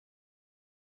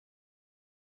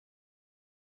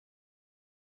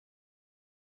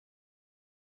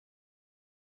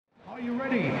Are you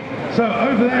ready? So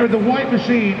over there in the white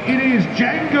machine, it is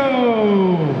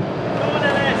Django.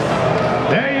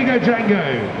 There you go, Django.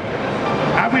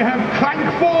 And we have Clank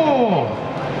 4.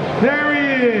 There he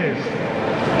is.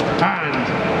 And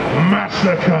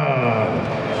Massacre.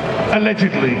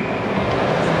 Allegedly.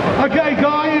 Okay,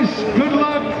 guys, good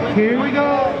luck. Here we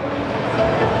go.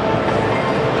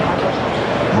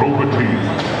 Robo team,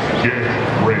 get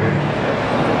ready.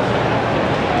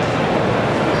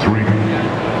 3,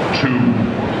 2,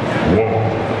 1,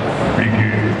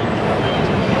 begin.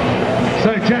 So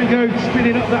Django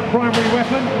spinning up that primary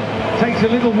weapon. Takes a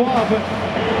little while, but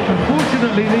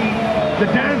unfortunately the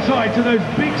downside to those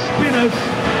big spinners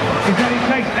is that it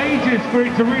takes ages for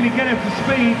it to really get up to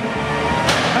speed.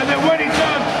 And then when it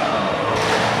does,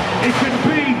 it can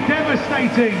be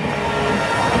devastating.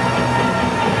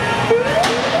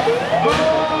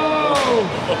 Oh!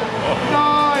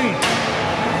 Nice!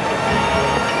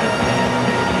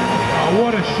 Oh,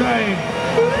 what a shame.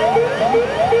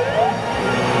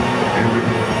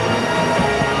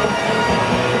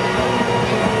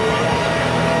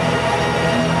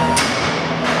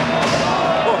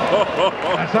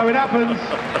 That's how it happens.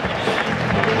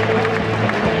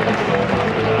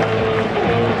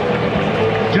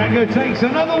 Django takes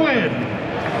another win.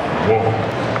 1,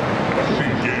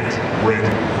 get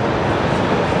ready.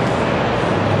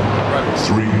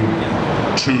 3,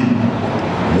 2,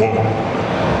 1,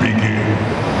 begin.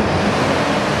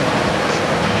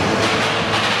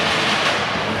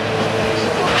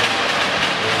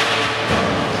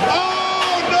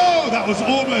 Oh no! That was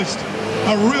almost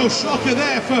a real shocker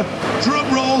there for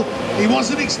Drumroll. He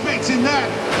wasn't expecting that.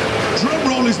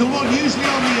 Drumroll is the one usually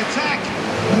on the attack,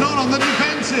 not on the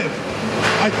defensive.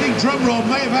 I think Drumroll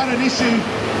may have had an issue.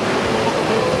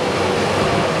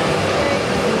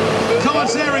 Come on,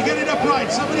 Sarah, get it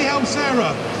upright. Somebody help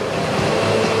Sarah.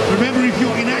 Remember, if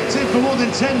you're inactive for more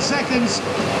than 10 seconds,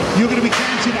 you're going to be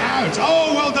counted out.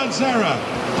 Oh, well done, Sarah.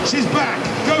 She's back.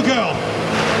 Go, girl.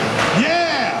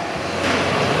 Yeah!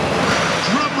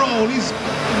 Drumroll, he's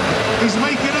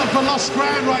making up for lost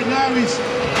ground right now. He's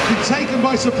been taken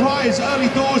by surprise early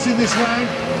doors in this round,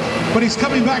 but he's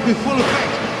coming back with full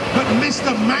effect. But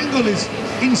Mr. Mangle is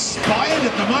inspired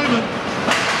at the moment.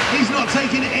 He's not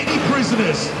taking any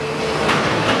prisoners.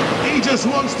 He just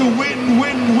wants to win,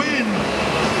 win, win.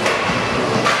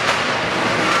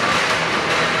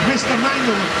 Mr.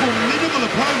 Mangle, a formidable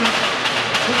opponent,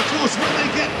 but of course when they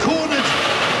get cornered,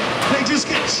 they just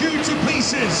get chewed to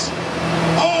pieces.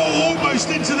 Oh, almost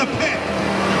into the pit.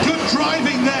 Good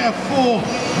driving there for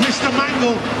Mr.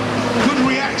 Mangle. Good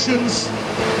reactions.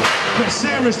 But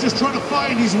Sarah's just trying to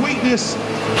find his weakness. A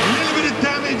little bit of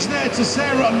damage there to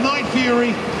Sarah on Night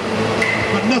Fury,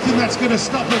 but nothing that's going to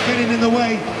stop her getting in the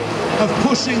way of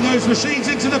pushing those machines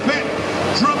into the pit.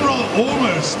 Drumroll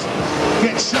almost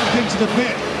gets shoved into the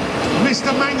pit.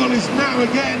 Mr. Mangle is now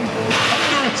again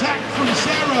under attack from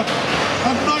Sarah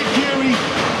of Night Fury.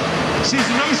 She's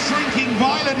no shrinking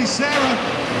violet, is Sarah.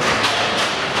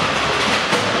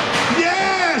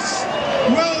 Yes!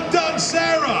 Well done,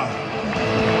 Sarah!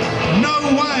 No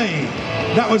way!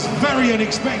 That was very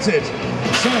unexpected.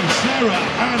 So Sarah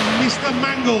and Mr.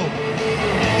 Mangle,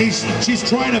 she's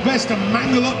trying her best to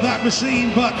mangle up that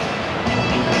machine, but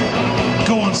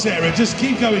go on, Sarah, just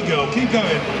keep going, girl, keep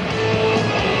going.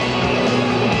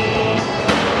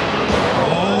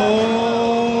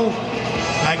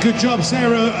 Good job,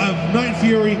 Sarah of Night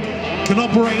Fury. Can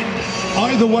operate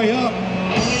either way up.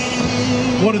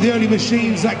 One of the only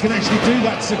machines that can actually do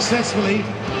that successfully.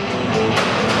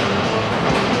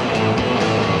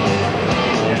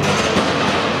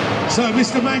 So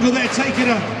Mr. Mangle there taking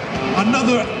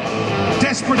another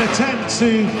desperate attempt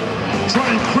to try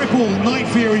and cripple Night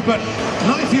Fury, but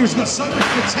Night Fury's got so much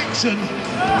protection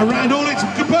around all its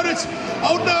components.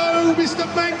 Oh no, Mr.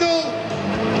 Mangle!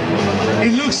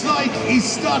 It looks like he's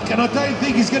stuck, and I don't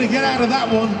think he's going to get out of that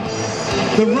one.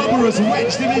 The rubber has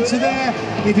wedged him into there.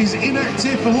 If he's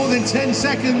inactive for more than 10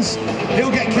 seconds,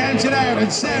 he'll get counted out,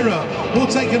 and Sarah will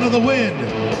take another win.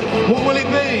 What will it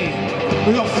be?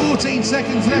 We've got 14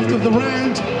 seconds left of the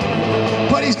round,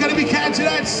 but he's going to be counted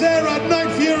out. Sarah,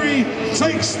 Night Fury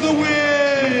takes the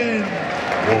win.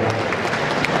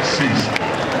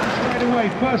 Straight away,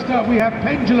 first up we have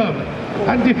Pendulum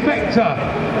and Defector.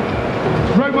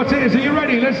 Roboteers, are you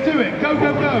ready? Let's do it. Go,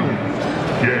 go, go.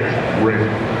 Get ready.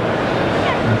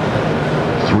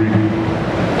 3,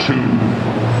 2,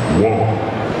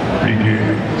 1,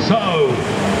 begin. So,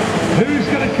 who's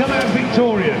going to come out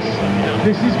victorious?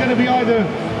 This is going to be either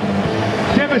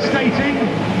devastating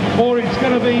or it's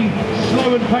going to be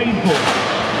slow and painful.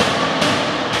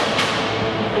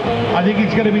 I think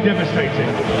it's going to be devastating.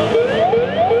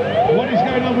 What is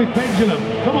going on with Pendulum?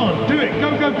 Come on, do it.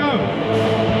 Go, go, go.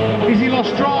 Is he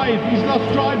lost drive? He's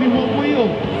lost drive in one wheel.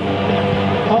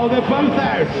 Oh, they're both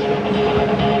out.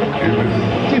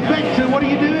 Defector, what are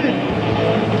you doing?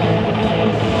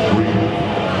 3,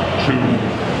 2,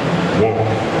 1.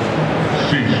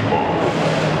 Ceasefire.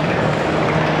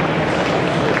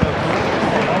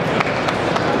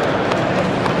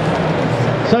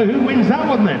 So who wins that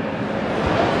one then?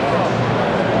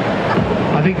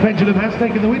 I think Pendulum has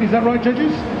taken the win. Is that right,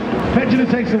 judges? Pendulum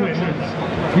takes the win.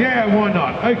 Yeah, why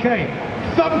not? Okay,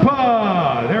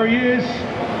 Thumper. There he is.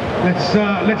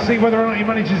 Let's see whether or not he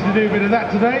manages to do a bit of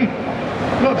that today.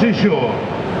 Not too sure.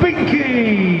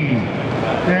 Binky.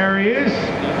 There he is.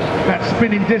 That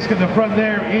spinning disc at the front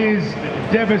there is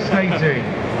devastating.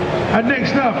 And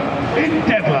next up,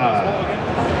 Endeavour.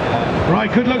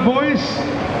 Right, good luck, boys.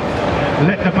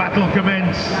 Let the battle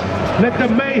commence. Let the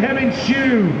mayhem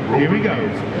ensue. Here we go.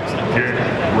 Get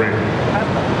ready.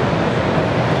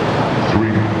 3,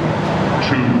 2,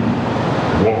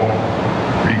 1.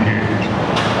 Begin.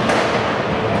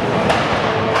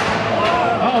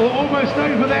 Oh, almost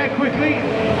over there quickly.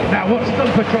 Now, what's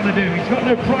Thumper trying to do? He's got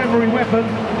no primary weapon.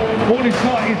 All he's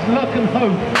got is luck and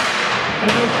hope.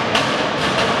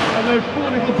 And those four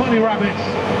little bunny rabbits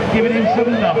giving him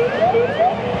some luck.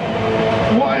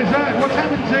 What is that? What's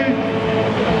happened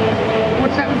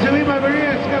to him over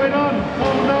here? What's going on?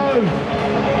 Oh no!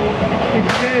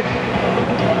 It's dead.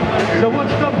 So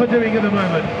what's Thumper doing at the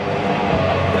moment?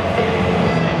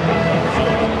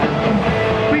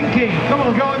 Binky, come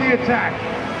on, go on the attack.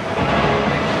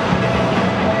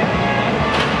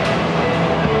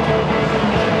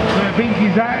 So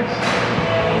Binky's out.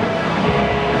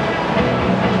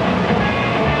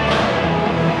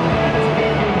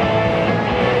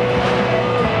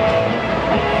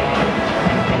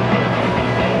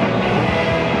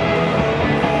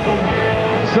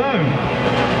 So,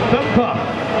 Thumper,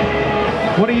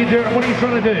 what are you doing? What are you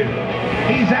trying to do?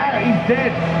 He's out, he's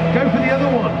dead. Go for the other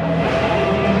one.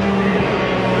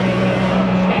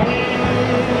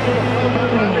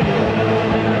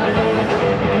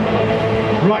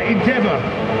 Right, Endeavour.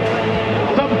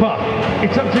 Thumper,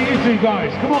 it's up to you two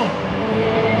guys. Come on.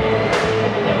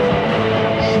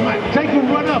 Smack, take a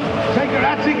run up.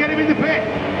 That's it, get him in the pit.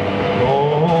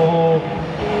 Oh,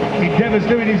 Endeavour's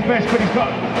doing his best,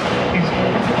 but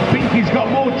Binky's got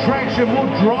more traction, more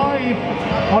drive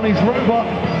on his robot.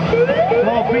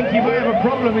 Oh, Binky may have a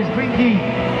problem. Is Binky...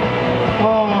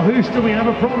 Oh, who's do we have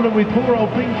a problem with? Poor old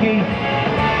Binky.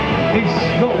 He's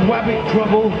got wabbit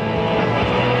trouble.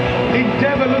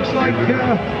 Endeavour looks like...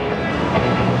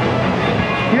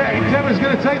 yeah, Endeavour's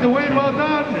going to take the win. Well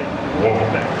done.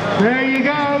 There you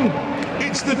go.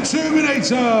 It's the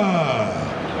Terminator.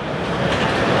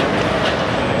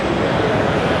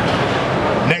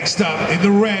 Next up in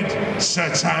the red,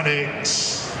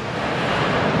 Satanics.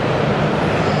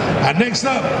 And next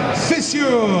up,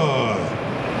 Fissure.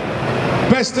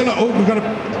 Best of luck. Oh, we've got to...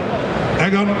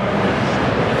 Hang on.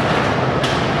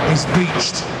 He's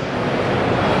beached.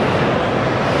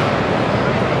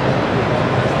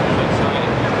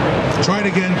 Try it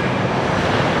again.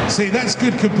 See, that's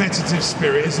good competitive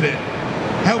spirit, isn't it?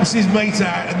 Helps his mate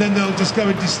out, and then they'll just go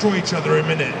and destroy each other in a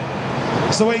minute.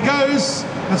 That's the way it goes.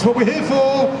 That's what we're here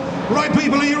for. Right,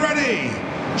 people, are you ready?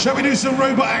 Shall we do some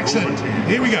robot action?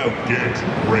 Here we go. Get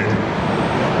ready.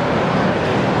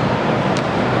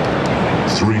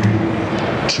 3,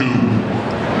 2,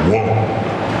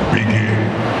 1. Begin.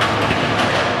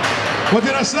 What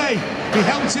did I say? He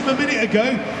helped him a minute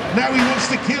ago. Now he wants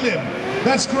to kill him.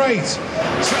 That's great.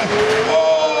 So,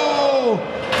 oh!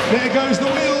 There goes the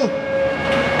wheel.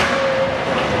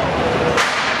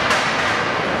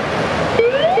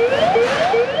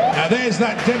 Now there's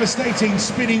that devastating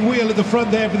spinning wheel at the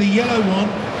front there for the yellow one.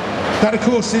 That, of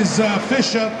course, is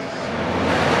Fisher.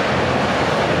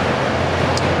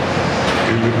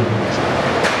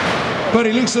 But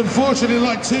it looks unfortunately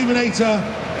like Terminator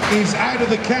is out of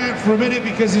the count for a minute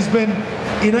because he's been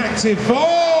inactive.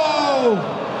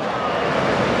 Oh!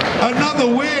 Another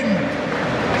win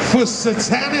for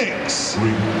Satanics.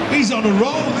 He's on a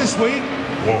roll this week.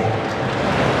 1.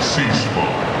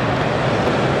 Ceasefire.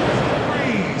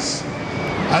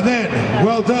 And then,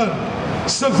 well done,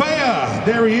 Surveyor.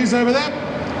 There he is over there.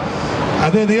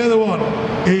 And then the other one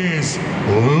is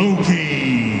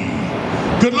Loki.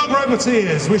 Good luck,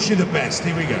 Roboteers. Wish you the best.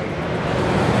 Here we go.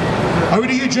 Over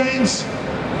to you, James.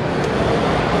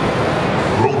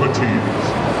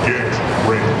 Roboteers, get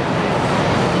ready.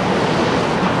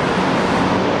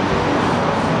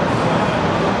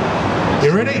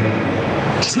 You ready?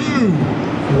 2,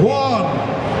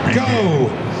 1, go.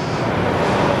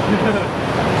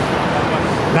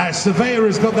 Now Surveyor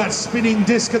has got that spinning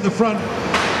disc at the front.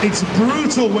 It's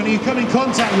brutal when you come in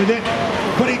contact with it,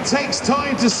 but it takes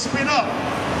time to spin up.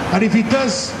 And if he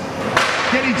does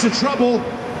get into trouble,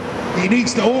 he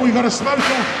needs to... Oh, we got a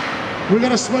smoker. We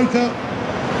got a smoker.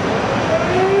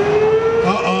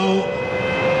 Uh-oh.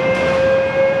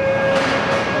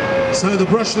 So the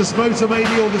brushless motor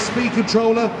maybe, or the speed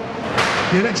controller,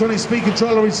 the electronic speed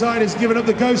controller inside has given up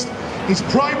the ghost. His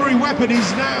primary weapon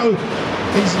is now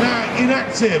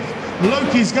inactive.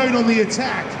 Loki's going on the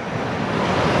attack.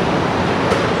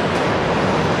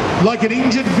 Like an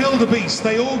injured wildebeest,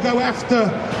 they all go after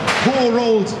poor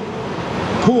old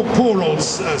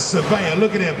Surveyor.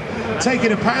 Look at him,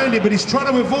 taking a pounding, but he's trying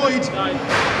to avoid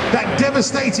that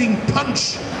devastating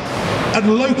punch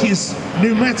and Loki's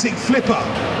pneumatic flipper.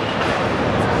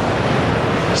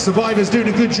 Survivor's doing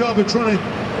a good job of trying to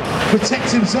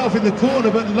protect himself in the corner,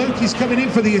 but Loki's coming in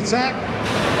for the attack.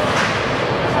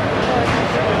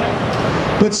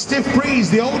 But Stiff Breeze,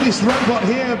 the oldest robot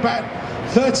here, about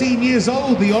 13 years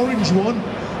old, the orange one,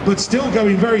 but still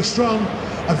going very strong.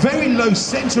 A very low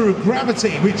center of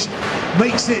gravity, which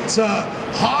makes it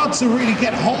hard to really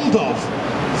get hold of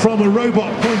from a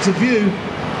robot point of view,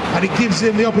 and it gives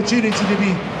him the opportunity to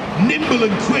be nimble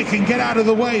and quick and get out of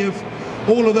the way of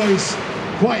all of those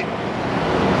quite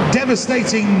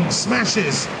devastating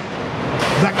smashes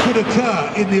that could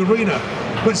occur in the arena.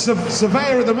 But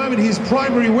Surveyor at the moment, his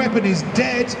primary weapon is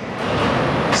dead,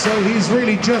 so he's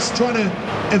really just trying to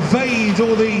evade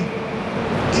all the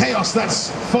chaos that's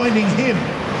finding him.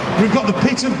 We've got the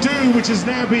Pit of Doom, which has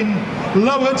now been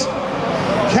lowered.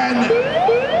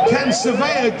 Can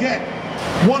Surveyor get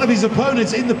one of his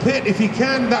opponents in the pit? If he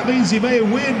can, that means he may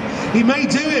win. He may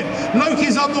do it.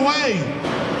 Loki's on the way.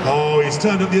 Oh, he's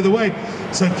turned up the other way.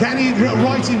 So can he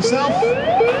right himself?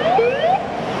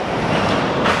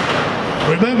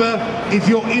 Remember, if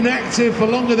you're inactive for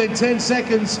longer than 10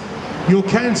 seconds, you're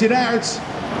counted out.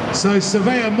 So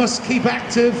Surveyor must keep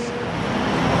active.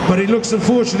 But it looks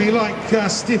unfortunately like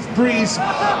Stiff Breeze.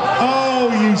 Oh,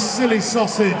 you silly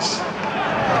sausage.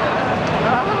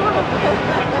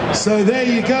 So there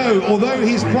you go. Although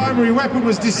his primary weapon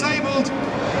was disabled,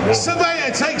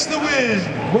 Surveyor takes the win.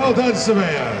 Well done,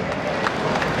 Surveyor.